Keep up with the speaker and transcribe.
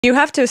You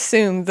have to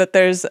assume that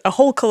there's a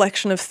whole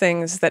collection of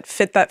things that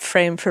fit that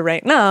frame for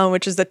right now,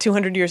 which is that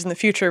 200 years in the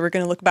future, we're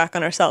going to look back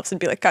on ourselves and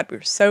be like, God, we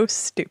were so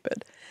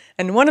stupid.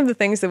 And one of the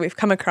things that we've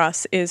come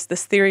across is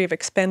this theory of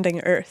expanding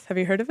Earth. Have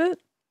you heard of it?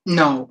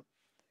 No.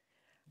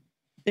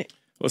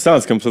 Well, it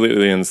sounds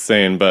completely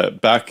insane, but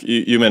back,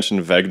 you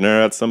mentioned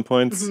Wegener at some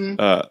point,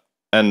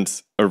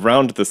 and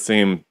around the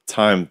same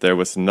time, there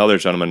was another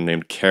gentleman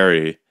named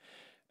Carey,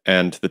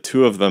 and the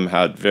two of them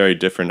had very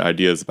different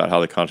ideas about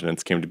how the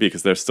continents came to be,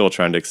 because they're still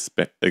trying to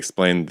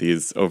explain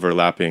these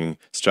overlapping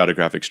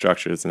stratigraphic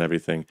structures and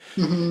everything.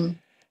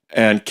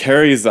 And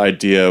Carey's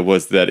idea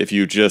was that if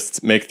you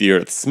just make the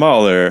Earth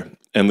smaller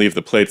and leave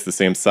the plates the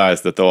same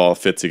size, that they'll all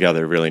fit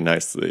together really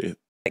nicely.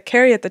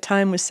 Carey at the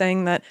time was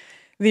saying that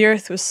the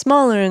Earth was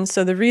smaller, and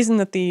so the reason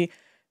that the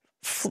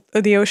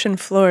ocean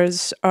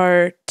floors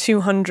are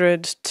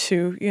 200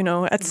 to,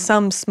 at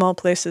some small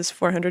places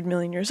 400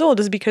 million years old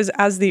is because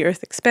as the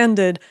Earth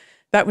expanded,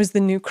 that was the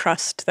new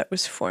crust that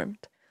was formed.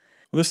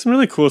 Well, there's some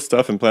really cool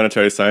stuff in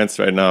planetary science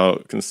right now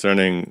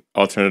concerning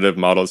alternative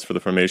models for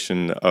the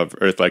formation of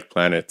Earth-like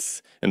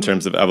planets in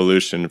terms of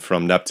evolution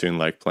from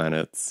Neptune-like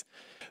planets.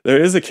 There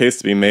is a case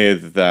to be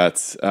made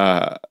that,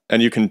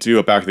 and you can do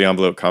a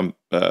back-of-the-envelope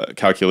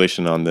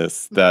calculation on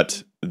this,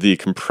 that the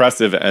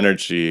compressive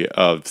energy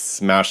of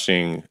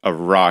smashing a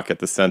rock at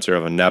the center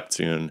of a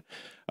Neptune,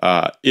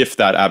 if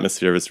that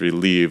atmosphere was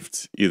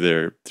relieved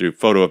either through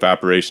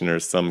photoevaporation or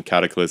some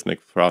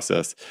cataclysmic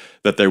process,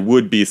 that there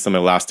would be some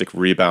elastic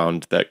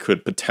rebound that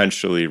could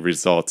potentially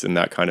result in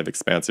that kind of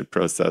expansive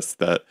process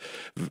that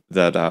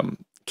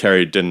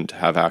Carey didn't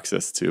have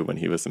access to when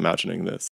he was imagining this.